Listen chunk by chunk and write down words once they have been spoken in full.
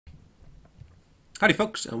Howdy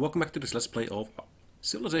folks, and welcome back to this Let's Play of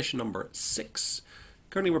Civilization number 6.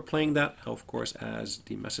 Currently we're playing that, of course, as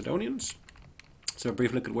the Macedonians. So a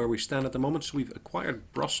brief look at where we stand at the moment. So we've acquired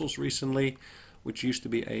Brussels recently, which used to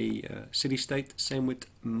be a city-state. Same with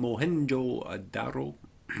Mohenjo-Daro.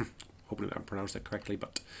 Hopefully I pronounced that correctly,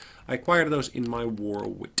 but I acquired those in my war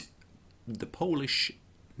with the Polish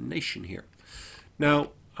nation here.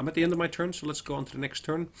 Now, I'm at the end of my turn, so let's go on to the next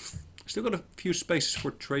turn. Still got a few spaces for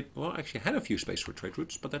trade. Well, actually had a few spaces for trade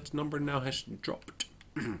routes, but that number now has dropped.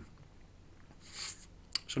 So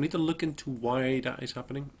I need to look into why that is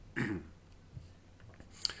happening.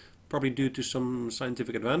 Probably due to some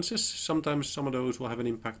scientific advances. Sometimes some of those will have an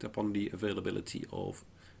impact upon the availability of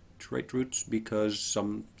trade routes because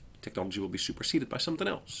some technology will be superseded by something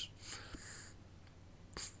else.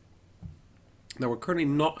 Now we're currently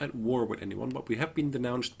not at war with anyone, but we have been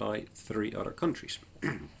denounced by 3 other countries.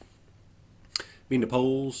 Being the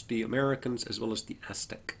Poles, the Americans, as well as the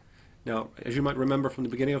Aztec. Now, as you might remember from the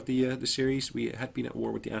beginning of the series, we had been at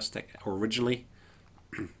war with the Aztec originally.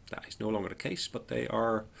 That is no longer the case, but they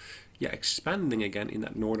are, expanding again in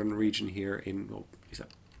that northern region here in, well, is that,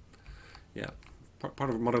 part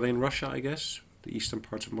of modern-day Russia, I guess, the eastern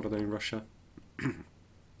parts of modern-day Russia.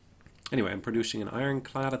 Anyway, I'm producing an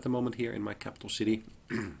ironclad at the moment here in my capital city.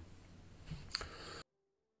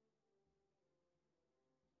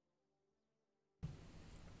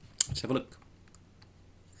 Let's have a look.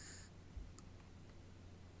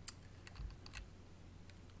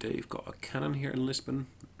 They've got a cannon here in Lisbon.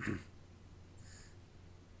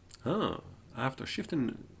 After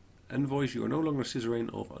shifting envoys, you are no longer suzerain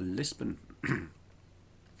of Lisbon.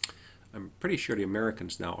 I'm pretty sure the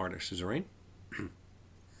Americans now are their suzerain.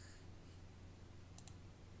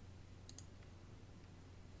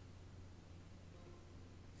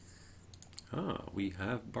 We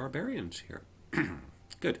have barbarians here.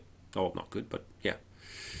 Good. Oh, not good, but yeah.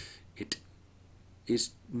 It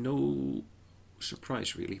is no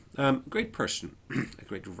surprise, really. Great person. A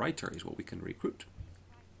great writer is what we can recruit.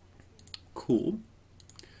 Cool.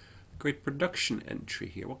 Great production entry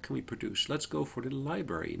here. What can we produce? Let's go for the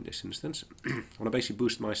library in this instance. I want to basically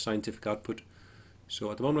boost my scientific output. So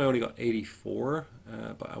at the moment I only got 84,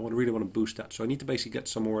 but I really want to boost that. So I need to basically get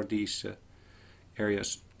some more of these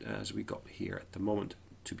areas as we got here at the moment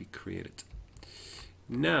to be created.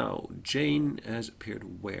 Now, Jane has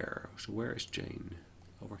appeared where? So where is Jane?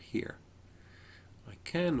 Over here. I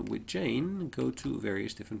can, with Jane, go to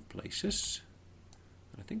various different places.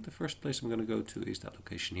 I think the first place I'm going to go to is that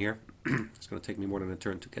location here. It's going to take me more than a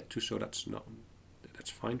turn to get to, so that's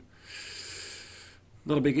fine.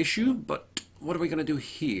 Not a big issue, but what are we going to do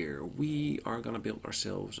here? We are going to build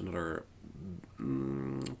ourselves another...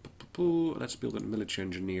 let's build a military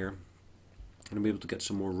engineer. And be able to get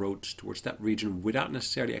some more roads towards that region without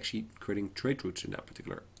necessarily actually creating trade routes in that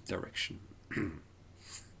particular direction.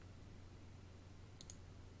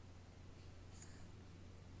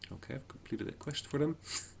 Okay, I've completed a quest for them.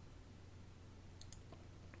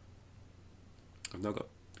 I've now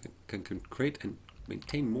can create and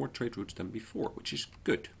maintain more trade routes than before, which is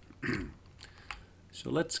good. So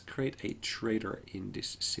let's create a trader in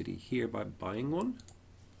this city here by buying one.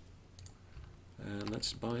 And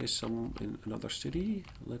let's buy some in another city.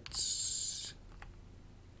 Which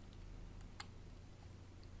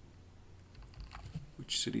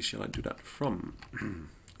city shall I do that from?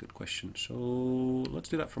 Good question. So let's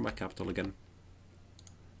do that from my capital again.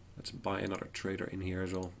 Let's buy another trader in here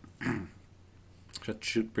as well. That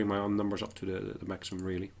should bring my own numbers up to the maximum,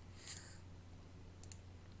 really.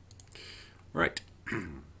 Right.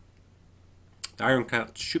 The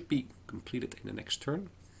ironclad should be completed in the next turn.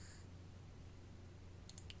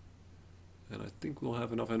 And I think we'll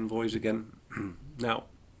have enough envoys again. Now,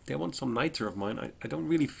 they want some niter of mine. I don't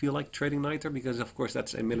really feel like trading niter because, of course,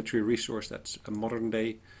 that's a military resource. That's a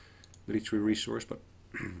modern-day military resource. But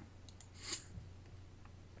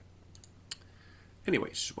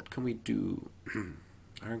anyways, what can we do?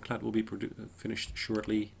 Ironclad will be finished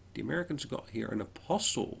shortly. The Americans got here an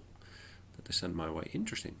apostle that they send my way.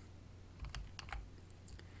 Interesting.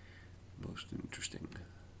 Most interesting.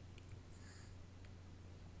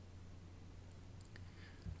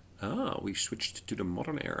 We switched to the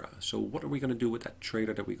modern era. So what are we going to do with that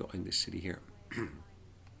trader that we got in this city here?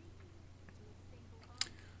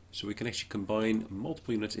 So we can actually combine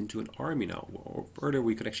multiple units into an army now. Or earlier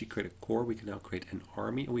we could actually create a corps. We can now create an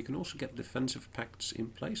army. And we can also get defensive pacts in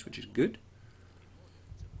place, which is good.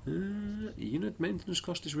 Unit maintenance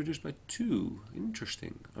cost is reduced by 2.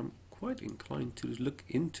 Interesting. I'm quite inclined to look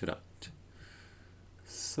into that.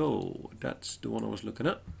 So that's the one I was looking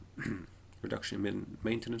at. Reduction in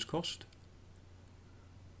maintenance cost.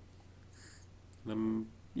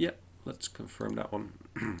 Yeah, let's confirm that one.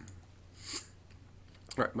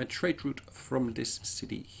 Right, my trade route from this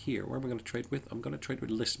city here. Where am I going to trade with? I'm going to trade with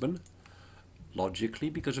Lisbon. Logically,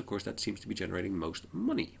 because of course that seems to be generating most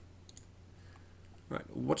money. Right,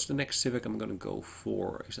 what's the next civic I'm going to go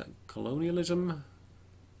for? Is that colonialism?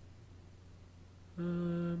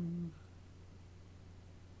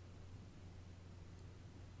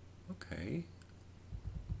 Okay.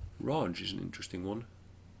 Raj is an interesting one.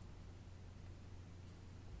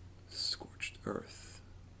 Scorched earth.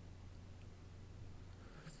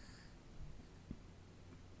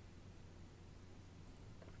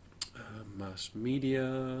 Mass media.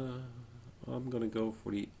 I'm gonna go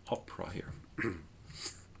for the opera here.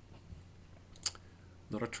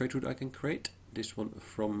 Another trade route I can create. This one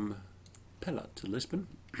from Pella to Lisbon.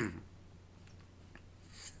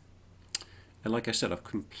 And like I said, I've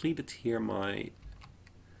completed here my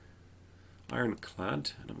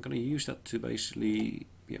ironclad, and I'm going to use that to basically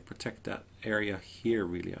protect that area here,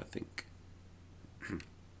 really, I think.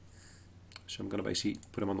 So I'm going to basically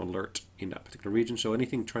put them on alert in that particular region, so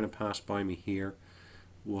anything trying to pass by me here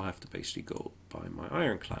will have to basically go by my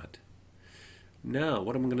ironclad. Now,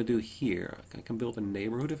 what I'm going to do here, I can build a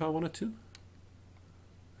neighborhood if I wanted to.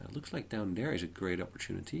 It looks like down there is a great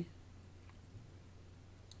opportunity.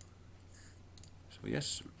 So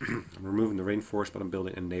yes, I'm removing the rainforest, but I'm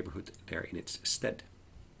building a neighborhood there in its stead.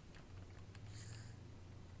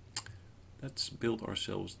 Let's build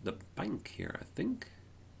ourselves the bank here, I think.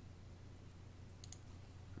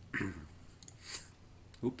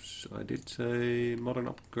 Oops, I did say modern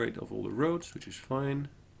upgrade of all the roads, which is fine.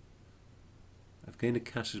 I've gained a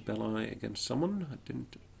casus belli against someone. I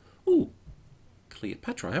didn't... Ooh!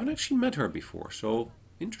 Cleopatra. I haven't actually met her before, so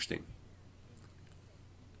interesting.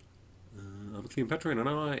 I'm Cleopatra and an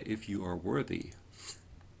ally if you are worthy.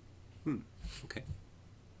 Okay.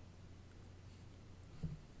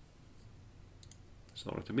 It's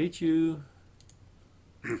an honor to meet you.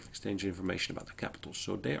 Exchange information about the capital.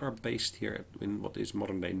 So they are based here in what is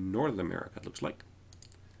modern day Northern America, it looks like.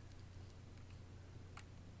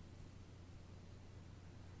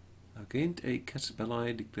 I've gained a casus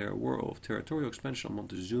belli, declare war of territorial expansion on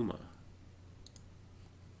Montezuma.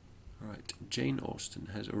 Alright, Jane Austen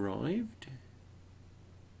has arrived.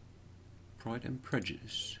 Pride and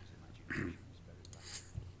Prejudice.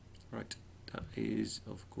 Right, that is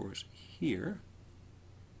of course here.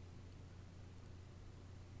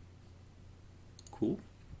 Cool.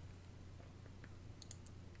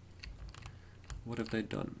 What have they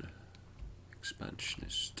done?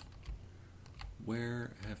 Expansionist.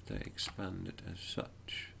 Where have they expanded as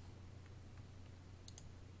such?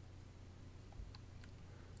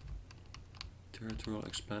 Territorial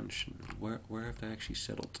expansion. Where have they actually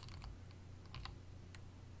settled?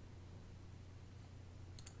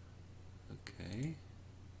 Okay.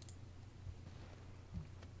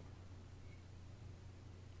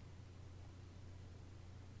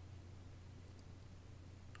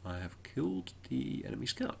 I have killed the enemy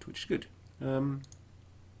scout, which is good. Okay,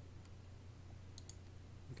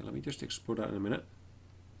 let me just explore that in a minute.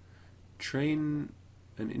 Train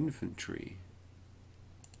an infantry.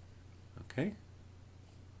 Okay.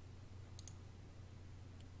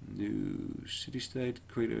 New city-state,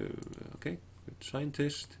 create a... okay, good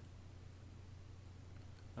scientist.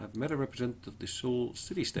 I've met a representative of the Seoul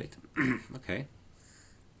city-state. Okay.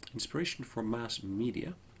 Inspiration for mass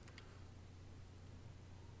media.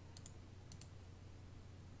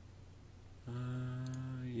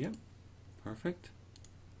 Yeah, perfect.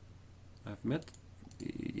 I've met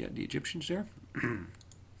the Egyptians there.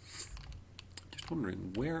 Just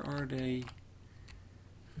wondering, where are they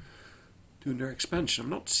doing their expansion? I'm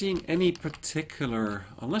not seeing any particular,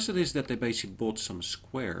 unless it is that they basically bought some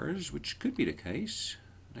squares, which could be the case.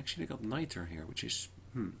 And actually they got niter here, which is,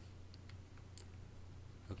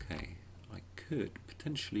 okay, I could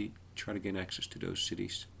potentially try to gain access to those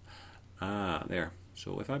cities. Ah, there.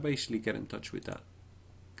 So if I basically get in touch with that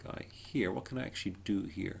guy here, what can I actually do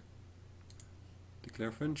here?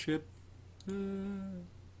 Declare friendship.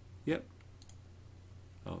 Yep.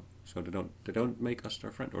 Oh, so they don't make us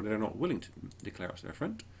their friend, or they're not willing to declare us their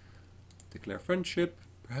friend. Declare friendship.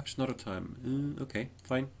 Perhaps not a time. Okay,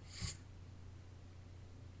 fine.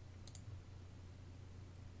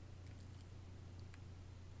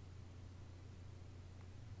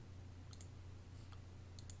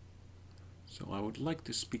 So I would like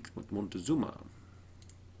to speak with Montezuma.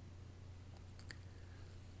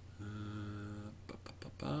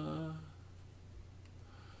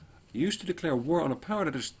 Used to declare war on a power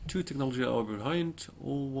that is too technology behind.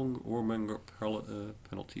 All warmonger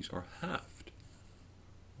penalties are halved.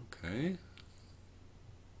 Okay.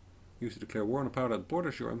 Used to declare war on a power that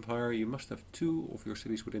borders your empire, you must have 2 of your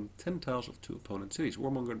cities within 10 tiles of 2 opponent cities.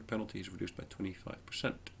 Warmonger, the penalty is reduced by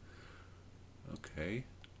 25%. Okay.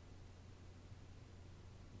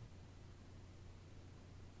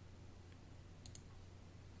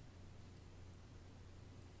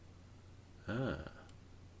 Ah.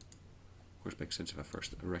 Of course, makes sense if I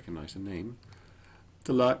first recognize the name.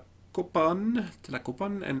 Tlacopan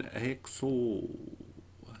and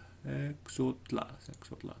Exotla.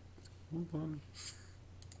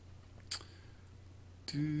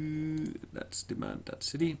 Let's demand that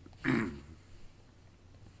city.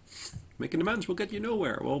 Making demands will get you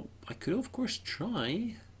nowhere. Well, I could of course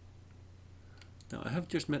try. Now, I have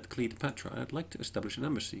just met Cleopatra. I'd like to establish an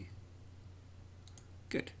embassy.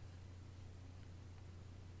 Good.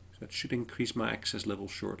 So that should increase my access level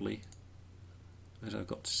shortly. As I've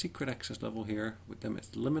got secret access level here. With them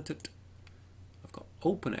it's limited. I've got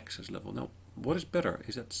open access level. Now, what is better?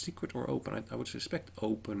 Is that secret or open? I would suspect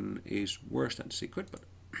open is worse than secret, but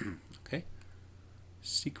okay.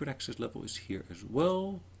 Secret access level is here as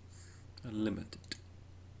well. Unlimited.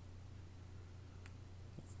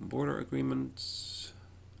 Border agreements.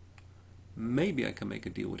 Maybe I can make a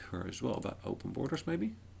deal with her as well about open borders,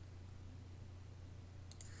 maybe.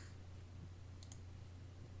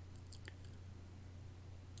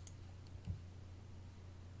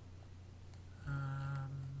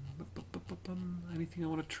 Anything I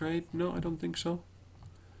want to trade? No, I don't think so.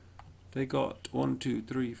 They got 1, 2,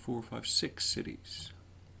 3, 4, 5, 6 cities.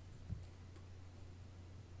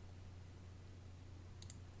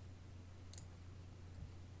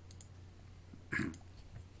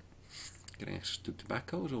 Getting access to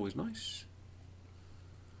tobacco is always nice.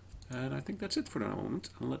 And I think that's it for the moment.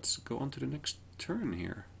 Let's go on to the next turn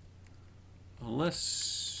here.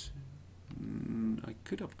 Unless I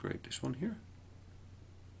could upgrade this one here.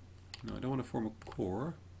 No, I don't want to form a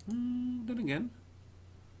core. Then again,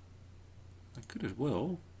 I could as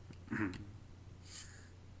well.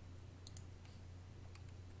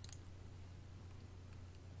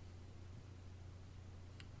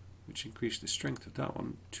 Which increased the strength of that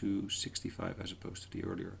one to 65 as opposed to the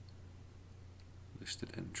earlier listed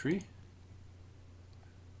entry.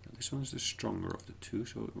 Now this one's the stronger of the two,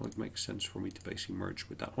 so it might make sense for me to basically merge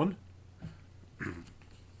with that one.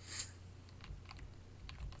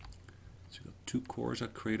 So we've got 2 cores I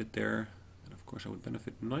created there, and of course I would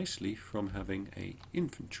benefit nicely from having a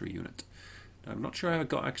infantry unit. Now, I'm not sure I have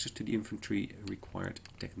got access to the infantry required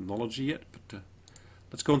technology yet, but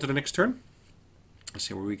let's go on to the next turn. Let's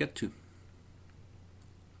see where we get to.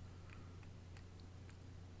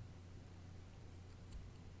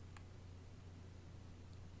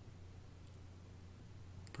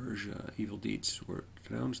 Persia, evil deeds were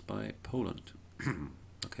denounced by Poland.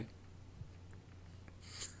 Okay.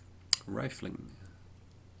 Rifling.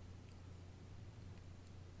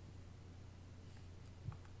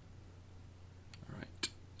 Alright,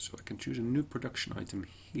 so I can choose a new production item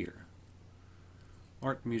here.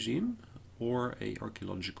 Art museum or a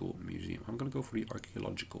archaeological museum. I'm going to go for the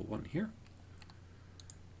archaeological one here.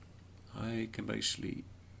 I can basically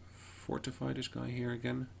fortify this guy here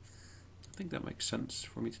again. I think that makes sense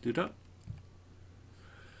for me to do that.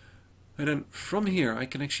 And then from here I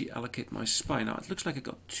can actually allocate my spy. Now it looks like I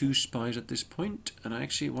got 2 spies at this point, and I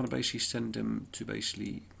actually want to basically send them to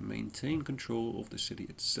basically maintain control of the city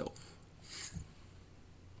itself.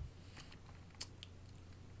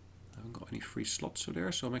 I haven't got any free slots over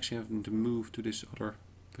there, so I'm actually having to move to this other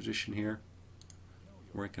position here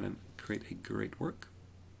where I can then create a great work.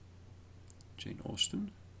 Jane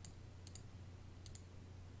Austen.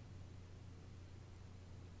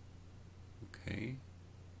 Okay.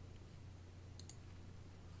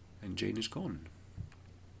 And Jane is gone.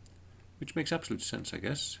 Which makes absolute sense, I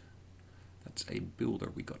guess. That's a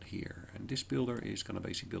builder we got here. And this builder is going to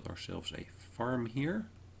basically build ourselves a farm here.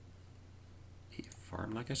 A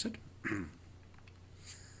farm, like I said.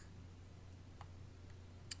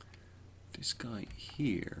 This guy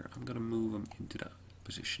here, I'm going to move him into that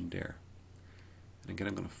position there. And again,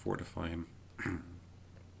 I'm going to fortify him.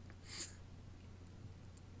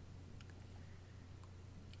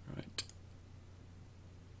 Right.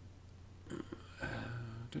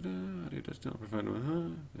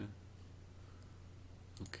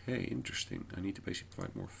 Okay, interesting. I need to basically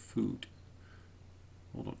provide more food.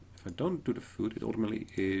 Hold on. If I don't do the food, it ultimately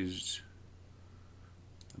is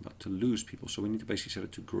about to lose people. So we need to basically set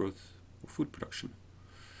it to growth or food production.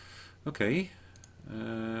 Okay.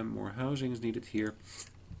 More housing is needed here.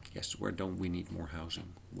 Yes, where don't we need more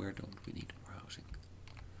housing? Where don't we need more housing?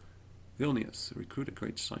 Vilnius, recruit a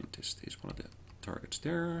great scientist, is one of the targets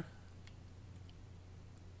there.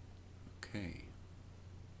 Okay.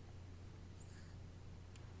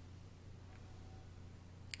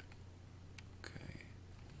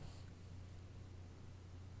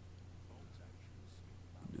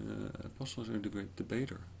 also a great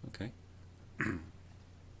debater. Okay.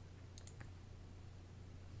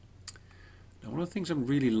 Now, one of the things I'd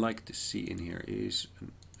really like to see in here is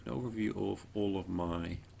an overview of all of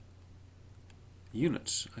my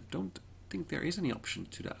units. I don't think there is any option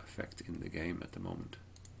to that effect in the game at the moment.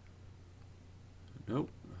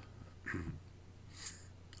 Nope.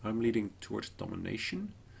 I'm leading towards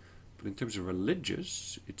domination, but in terms of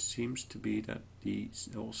religious, it seems to be that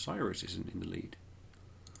Osiris isn't in the lead.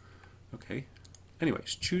 Okay.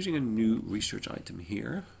 Anyways, choosing a new research item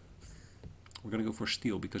here. We're going to go for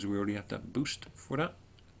steel because we already have that boost for that.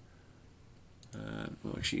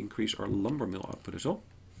 We'll actually increase our lumber mill output as well.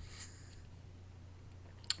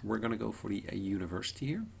 We're going to go for the university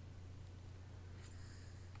here.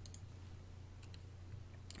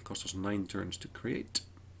 It costs us 9 turns to create.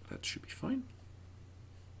 That should be fine.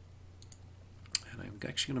 And I'm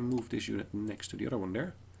actually going to move this unit next to the other one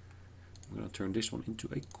there. I'm going to turn this one into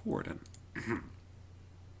a core then. I'm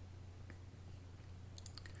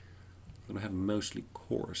going to have mostly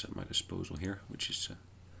cores at my disposal here, which is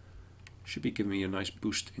should be giving me a nice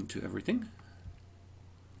boost into everything.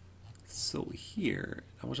 So here,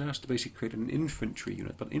 I was asked to basically create an infantry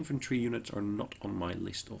unit, but infantry units are not on my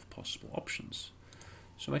list of possible options.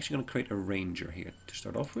 So I'm actually going to create a ranger here to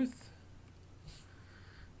start off with.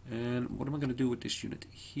 And what am I going to do with this unit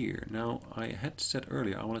here? Now, I had said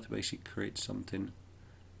earlier I wanted to basically create something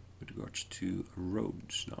with regards to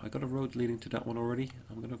roads. Now, I got a road leading to that one already.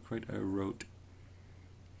 I'm going to create a road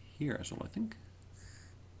here as well, I think.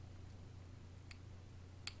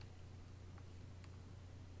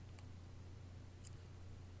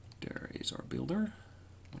 There is our builder.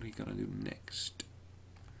 What are you going to do next?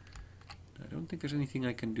 I don't think there's anything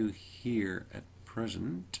I can do here at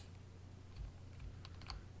present.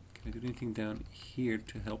 Can I do anything down here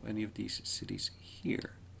to help any of these cities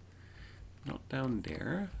here? Not down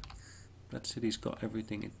there. That city's got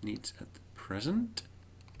everything it needs at present.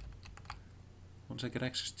 Once I get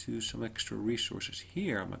access to some extra resources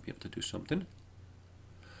here, I might be able to do something.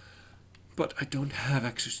 But I don't have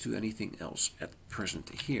access to anything else at present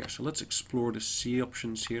here. So let's explore the sea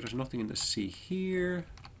options here. There's nothing in the sea here.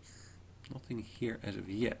 Nothing here as of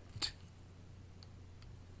yet.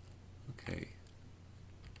 Okay.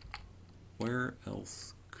 Where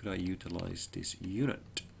else could I utilize this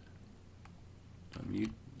unit?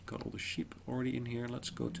 You got all the sheep already in here. Let's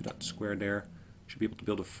go to that square there. Should be able to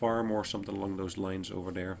build a farm or something along those lines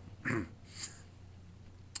over there.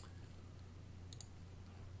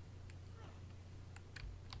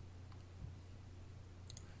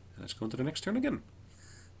 Let's go into the next turn again.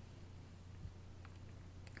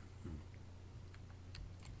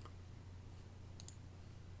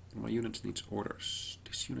 My unit needs orders.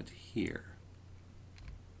 This unit here.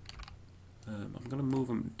 I'm going to move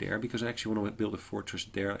him there because I actually want to build a fortress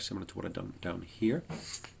there, similar to what I've done down here.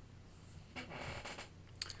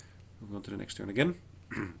 Move on to the next turn again.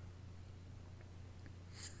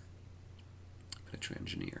 Military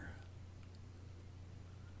engineer.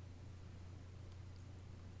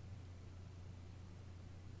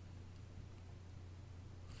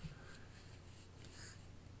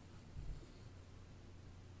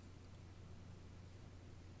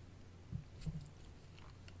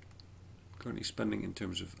 Currently spending in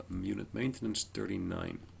terms of unit maintenance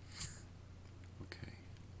 39. Okay.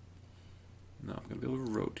 Now I'm going to build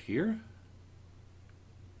a road here.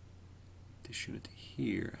 This unit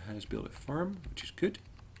here has built a farm, which is good.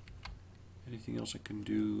 Anything else I can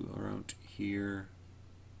do around here?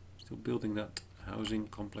 Still building that housing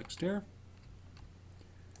complex there.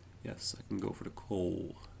 Yes, I can go for the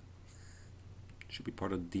coal. Should be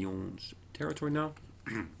part of Dion's territory now.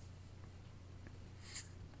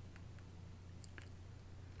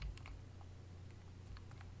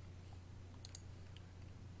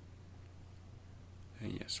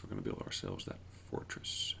 And yes, we're going to build ourselves that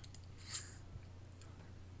fortress.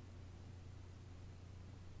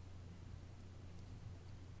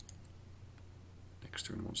 Next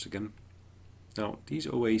turn once again. Now, these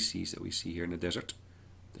oases that we see here in the desert,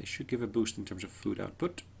 they should give a boost in terms of food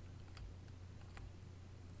output.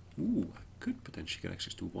 Ooh, I could potentially get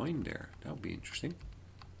access to wine there. That would be interesting.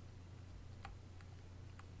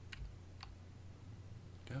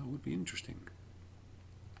 That would be interesting.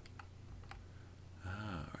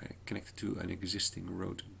 Connected to an existing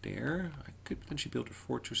road there. I could potentially build a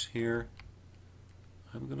fortress here.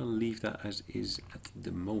 I'm gonna leave that as is at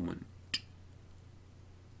the moment.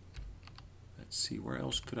 Let's see, where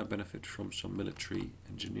else could I benefit from some military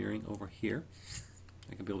engineering over here?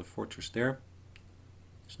 I can build a fortress there.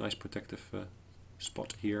 It's a nice protective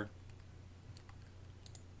spot here.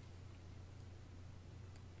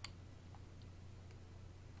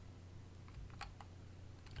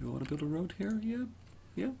 Do I want to build a road here? Yeah,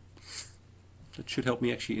 yeah. That should help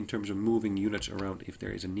me actually in terms of moving units around if there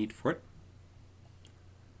is a need for it.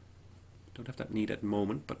 Don't have that need at the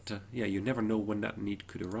moment, but yeah, you never know when that need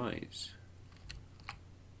could arise.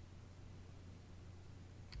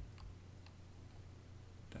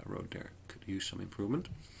 That road there could use some improvement.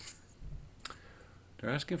 They're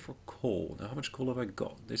asking for coal. Now, how much coal have I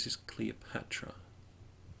got? This is Cleopatra.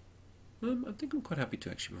 I think I'm quite happy to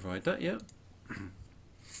actually provide that, yeah.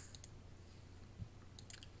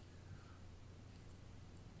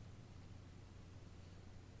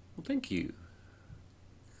 Well, thank you.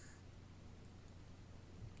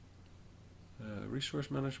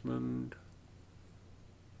 Resource management.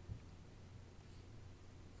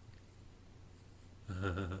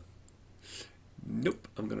 Nope,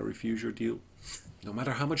 I'm going to refuse your deal. No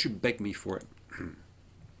matter how much you beg me for it.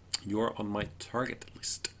 You're on my target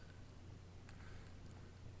list.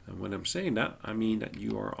 And when I'm saying that, I mean that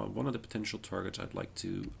you are on one of the potential targets I'd like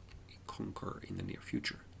to conquer in the near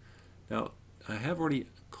future. Now, I have already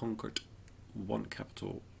conquered one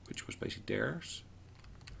capital, which was basically theirs.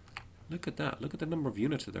 Look at that. Look at the number of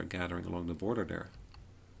units that they're gathering along the border there.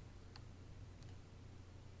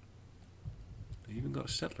 They even got a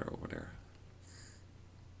settler over there.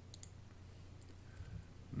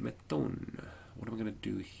 Meton. What am I going to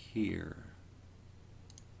do here?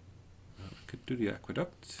 I could do the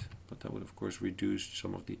aqueduct, but that would of course reduce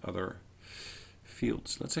some of the other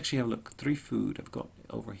fields. Let's actually have a look. 3 food. I've got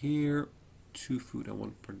over here 2 food and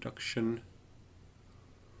 1 production.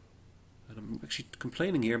 And I'm actually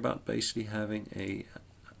complaining here about basically having a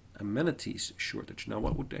amenities shortage. Now,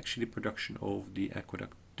 what would actually the production of the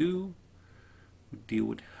aqueduct do? Would deal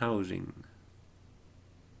with housing.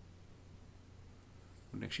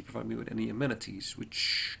 Wouldn't actually provide me with any amenities,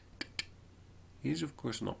 which is of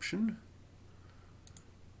course an option.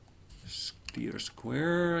 Theater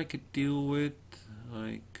Square I could deal with.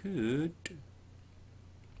 I could.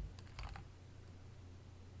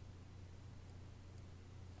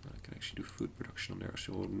 I can actually do food production on there,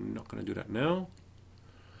 so I'm not going to do that now.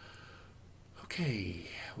 Okay,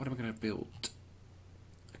 what am I going to build?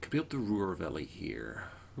 I could build the Ruhr Valley here.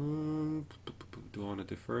 Do I want to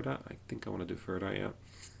defer that? I think I want to defer that, yeah.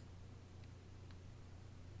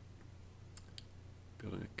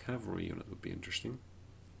 Building a cavalry unit would be interesting.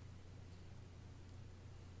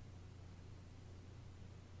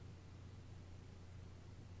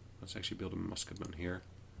 Let's actually build a musketman here.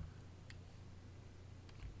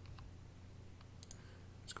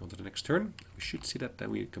 Let's go on to the next turn. We should see that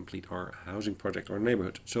then we complete our housing project or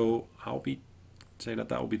neighborhood. So I'll be saying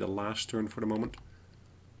that will be the last turn for the moment.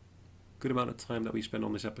 Good amount of time that we spend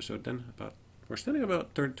on this episode then. We're spending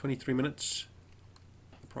about 23 minutes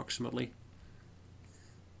approximately.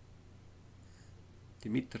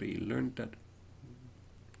 Dimitri learned that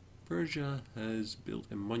Persia has built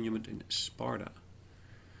a monument in Sparta.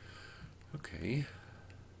 Okay.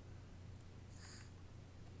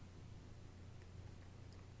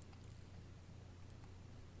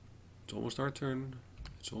 It's almost our turn.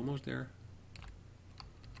 It's almost there.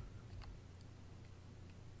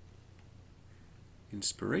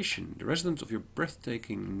 Inspiration. The residents of your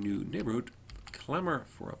breathtaking new neighborhood clamor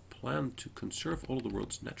for a plan to conserve all of the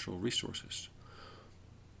world's natural resources.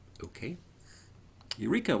 Okay.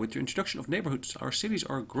 Eureka! With your introduction of neighborhoods, our cities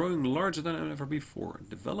are growing larger than ever before.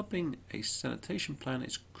 Developing a sanitation plan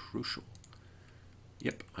is crucial.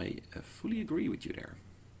 Yep, I fully agree with you there.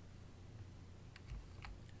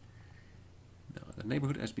 Now, the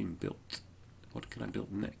neighborhood has been built. What can I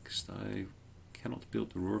build next? I cannot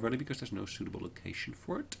build the Ruhr Valley because there's no suitable location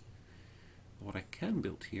for it. What I can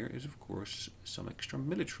build here is, of course, some extra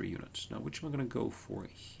military units. Now, which am I going to go for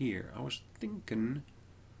here? I was thinking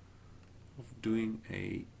of doing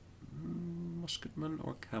a musketman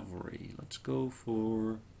or cavalry. Let's go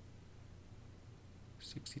for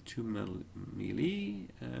 62 melee,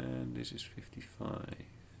 and this is 55.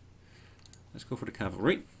 Let's go for the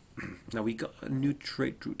cavalry. Now we got a new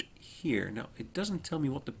trade route here. Now it doesn't tell me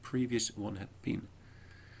what the previous one had been.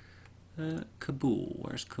 Kabul,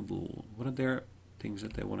 where's Kabul? One of their things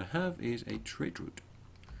that they want to have is a trade route.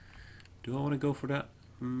 Do I want to go for that?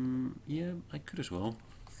 Yeah, I could as well.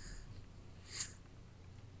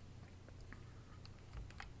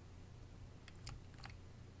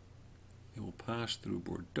 It will pass through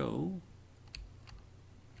Bordeaux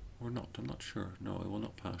or not, I'm not sure. No, it will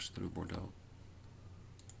not pass through Bordeaux.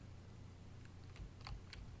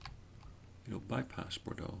 It'll bypass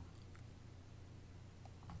Bordeaux,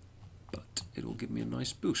 but it will give me a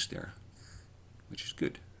nice boost there, which is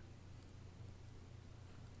good.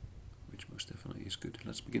 Which most definitely is good.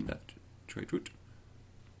 Let's begin that trade route.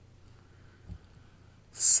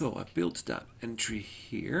 So I've built that entry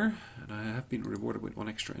here, and I have been rewarded with 1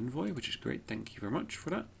 extra envoy, which is great. Thank you very much for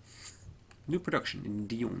that. New production in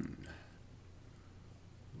Dion.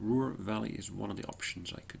 Ruhr Valley is one of the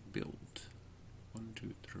options I could build. 1,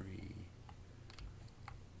 2, 3.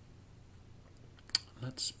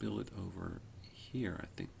 Let's build it over here, I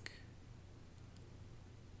think.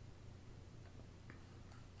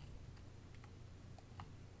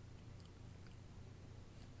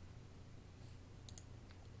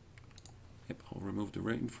 Yep, I'll remove the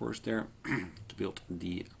rainforest there to build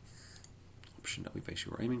the option that we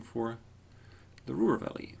basically were aiming for. The Ruhr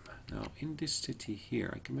Valley. Now in this city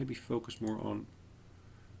here I can maybe focus more on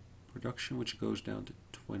production, which goes down to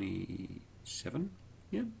 27.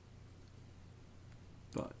 Yeah.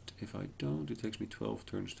 But if I don't, it takes me 12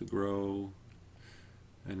 turns to grow.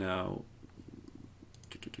 And now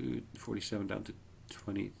 47 down to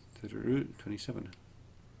 27.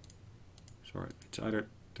 Sorry, it's either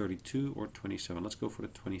 32 or 27. Let's go for the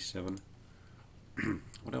 27.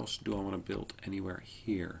 What else do I want to build anywhere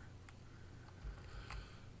here?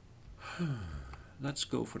 Let's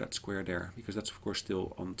go for that square there, because that's of course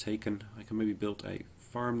still untaken. I can maybe build a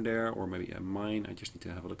farm there, or maybe a mine. I just need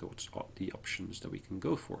to have a look at what's the options that we can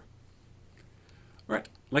go for. Alright,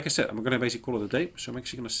 like I said, I'm going to basically call it a day, so I'm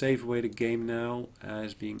actually going to save away the game now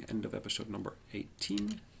as being end of episode number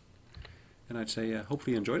 18. And I'd say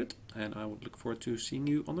hopefully you enjoyed it, and I would look forward to seeing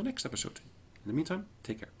you on the next episode. In the meantime,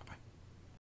 take care.